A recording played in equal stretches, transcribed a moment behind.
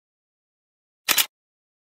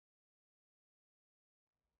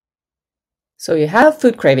So you have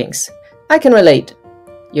food cravings. I can relate.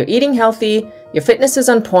 You're eating healthy, your fitness is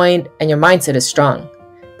on point, and your mindset is strong.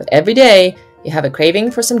 But every day, you have a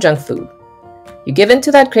craving for some junk food. You give in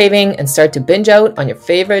to that craving and start to binge out on your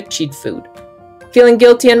favorite cheat food. Feeling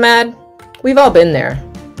guilty and mad? We've all been there.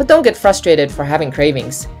 But don't get frustrated for having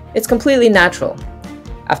cravings. It's completely natural.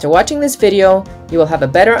 After watching this video, you will have a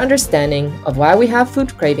better understanding of why we have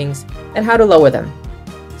food cravings and how to lower them.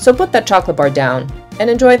 So put that chocolate bar down and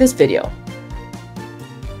enjoy this video.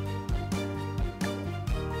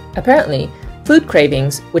 Apparently, food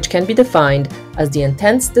cravings, which can be defined as the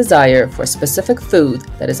intense desire for a specific food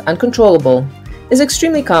that is uncontrollable, is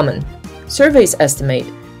extremely common. Surveys estimate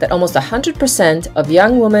that almost 100% of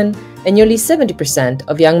young women and nearly 70%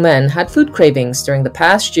 of young men had food cravings during the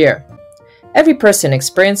past year. Every person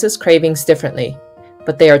experiences cravings differently,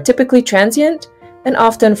 but they are typically transient and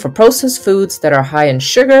often for processed foods that are high in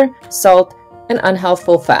sugar, salt, and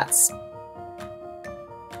unhealthful fats.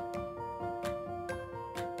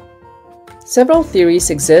 Several theories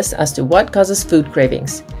exist as to what causes food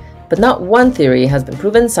cravings, but not one theory has been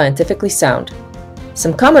proven scientifically sound.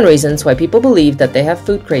 Some common reasons why people believe that they have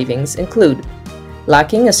food cravings include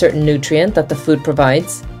lacking a certain nutrient that the food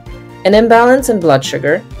provides, an imbalance in blood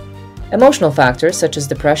sugar, emotional factors such as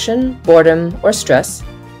depression, boredom, or stress,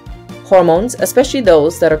 hormones, especially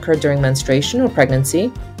those that occur during menstruation or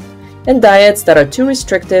pregnancy, and diets that are too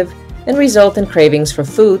restrictive and result in cravings for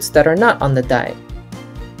foods that are not on the diet.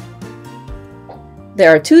 There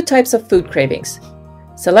are two types of food cravings.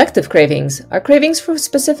 Selective cravings are cravings for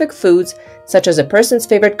specific foods such as a person's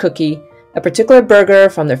favorite cookie, a particular burger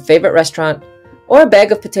from their favorite restaurant, or a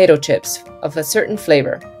bag of potato chips of a certain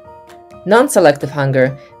flavor. Non-selective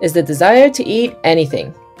hunger is the desire to eat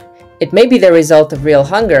anything. It may be the result of real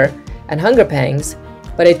hunger and hunger pangs,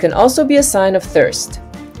 but it can also be a sign of thirst.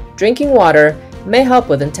 Drinking water may help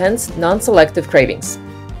with intense non-selective cravings.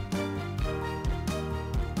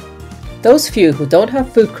 Those few who don't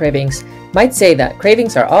have food cravings might say that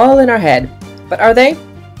cravings are all in our head, but are they?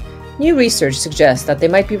 New research suggests that they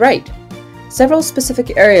might be right. Several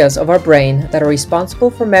specific areas of our brain that are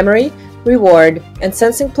responsible for memory, reward, and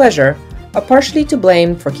sensing pleasure are partially to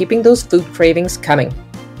blame for keeping those food cravings coming.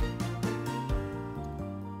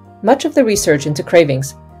 Much of the research into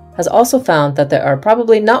cravings has also found that there are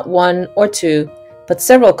probably not one or two, but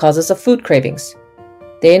several causes of food cravings.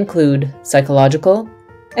 They include psychological,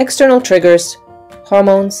 external triggers,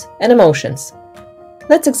 hormones, and emotions.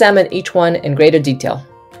 Let's examine each one in greater detail.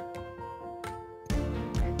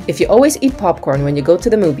 If you always eat popcorn when you go to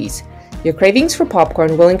the movies, your cravings for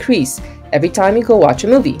popcorn will increase every time you go watch a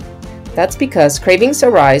movie. That's because cravings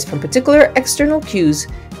arise from particular external cues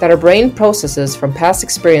that our brain processes from past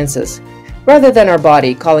experiences, rather than our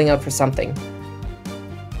body calling out for something.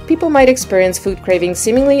 People might experience food cravings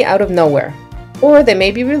seemingly out of nowhere, or they may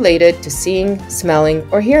be related to seeing, smelling,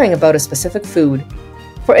 or hearing about a specific food.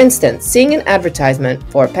 For instance, seeing an advertisement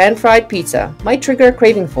for pan-fried pizza might trigger a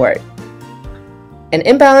craving for it. An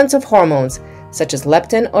imbalance of hormones, such as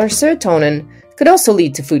leptin or serotonin, could also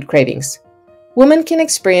lead to food cravings. Women can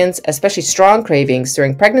experience especially strong cravings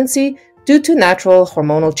during pregnancy due to natural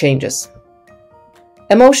hormonal changes.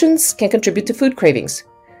 Emotions can contribute to food cravings,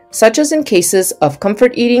 such as in cases of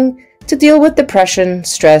comfort eating to deal with depression,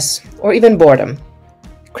 stress, or even boredom.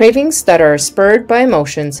 Cravings that are spurred by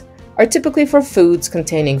emotions are typically for foods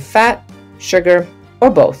containing fat, sugar, or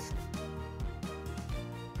both.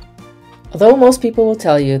 Although most people will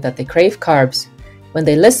tell you that they crave carbs, when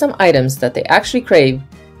they list some items that they actually crave,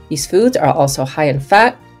 these foods are also high in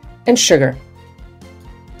fat and sugar.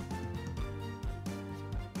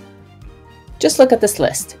 Just look at this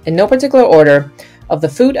list, in no particular order, of the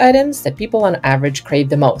food items that people on average crave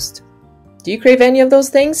the most. Do you crave any of those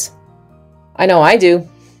things? I know I do.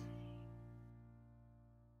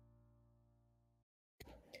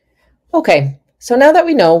 Okay, so now that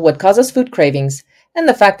we know what causes food cravings and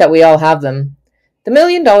the fact that we all have them, the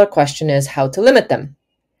million-dollar question is how to limit them.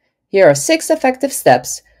 Here are 6 effective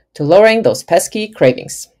steps to lowering those pesky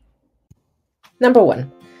cravings. Number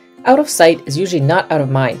 1. Out of sight is usually not out of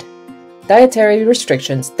mind. Dietary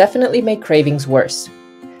restrictions definitely make cravings worse.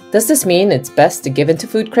 Does this mean it's best to give in to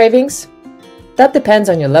food cravings? That depends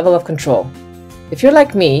on your level of control. If you're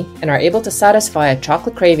like me and are able to satisfy a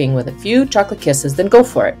chocolate craving with a few chocolate kisses, then go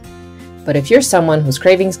for it. But if you're someone whose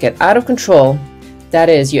cravings get out of control, that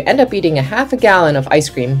is, you end up eating a half a gallon of ice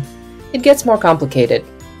cream, it gets more complicated.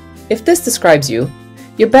 If this describes you,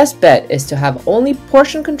 your best bet is to have only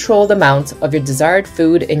portion-controlled amounts of your desired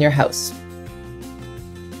food in your house.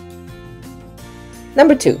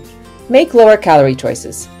 Number 2. Make lower calorie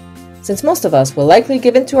choices. Since most of us will likely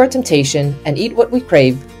give in to our temptation and eat what we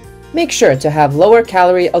crave, Make sure to have lower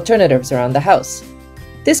calorie alternatives around the house.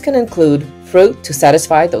 This can include fruit to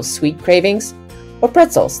satisfy those sweet cravings, or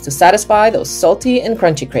pretzels to satisfy those salty and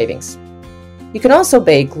crunchy cravings. You can also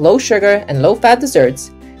bake low sugar and low fat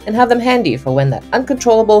desserts and have them handy for when that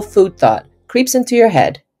uncontrollable food thought creeps into your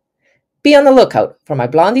head. Be on the lookout for my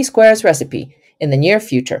Blondie Squares recipe in the near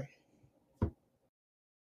future.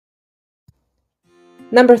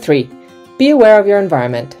 Number 3. Be aware of your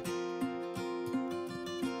environment.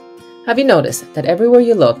 Have you noticed that everywhere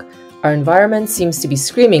you look, our environment seems to be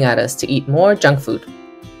screaming at us to eat more junk food?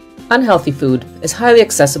 Unhealthy food is highly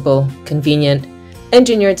accessible, convenient,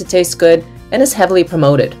 engineered to taste good, and is heavily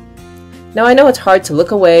promoted. Now I know it's hard to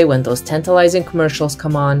look away when those tantalizing commercials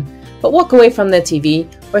come on, but walk away from the TV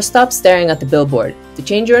or stop staring at the billboard to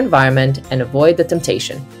change your environment and avoid the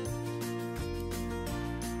temptation.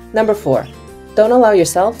 Number 4. Don't allow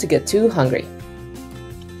yourself to get too hungry.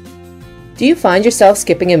 Do you find yourself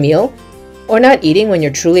skipping a meal or not eating when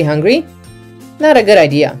you're truly hungry? Not a good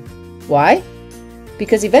idea. Why?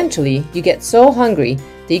 Because eventually you get so hungry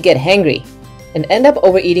that you get hangry and end up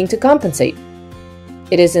overeating to compensate.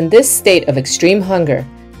 It is in this state of extreme hunger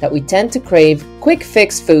that we tend to crave quick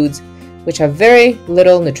fix foods which have very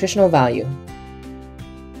little nutritional value.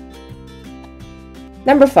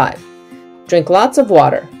 Number 5. Drink lots of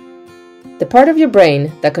water. The part of your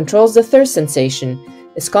brain that controls the thirst sensation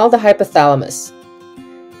is called the hypothalamus.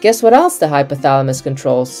 Guess what else the hypothalamus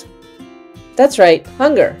controls? That's right,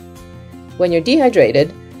 hunger. When you're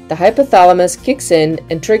dehydrated, the hypothalamus kicks in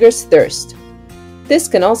and triggers thirst. This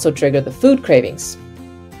can also trigger the food cravings.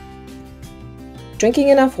 Drinking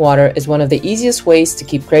enough water is one of the easiest ways to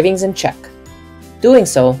keep cravings in check. Doing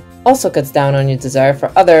so also cuts down on your desire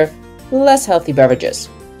for other, less healthy beverages.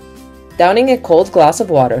 Downing a cold glass of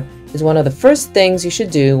water is one of the first things you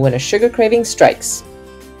should do when a sugar craving strikes.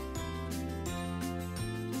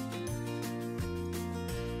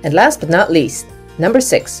 And last but not least, number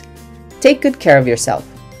 6. Take good care of yourself.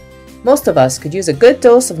 Most of us could use a good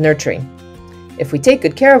dose of nurturing. If we take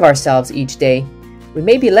good care of ourselves each day, we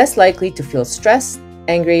may be less likely to feel stressed,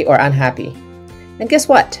 angry, or unhappy. And guess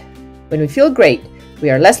what? When we feel great, we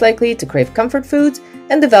are less likely to crave comfort foods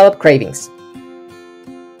and develop cravings.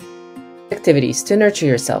 Activities to nurture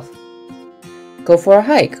yourself. Go for a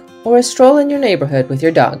hike or a stroll in your neighborhood with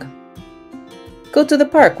your dog. Go to the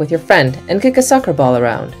park with your friend and kick a soccer ball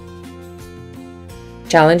around.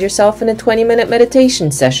 Challenge yourself in a 20-minute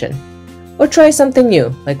meditation session, or try something new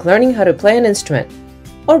like learning how to play an instrument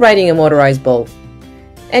or riding a motorized bull.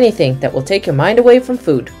 Anything that will take your mind away from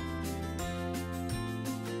food.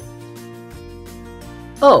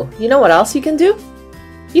 Oh, you know what else you can do?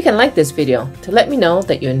 You can like this video to let me know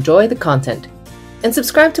that you enjoy the content, and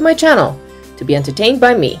subscribe to my channel to be entertained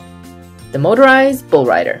by me, the Motorized Bull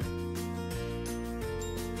Rider.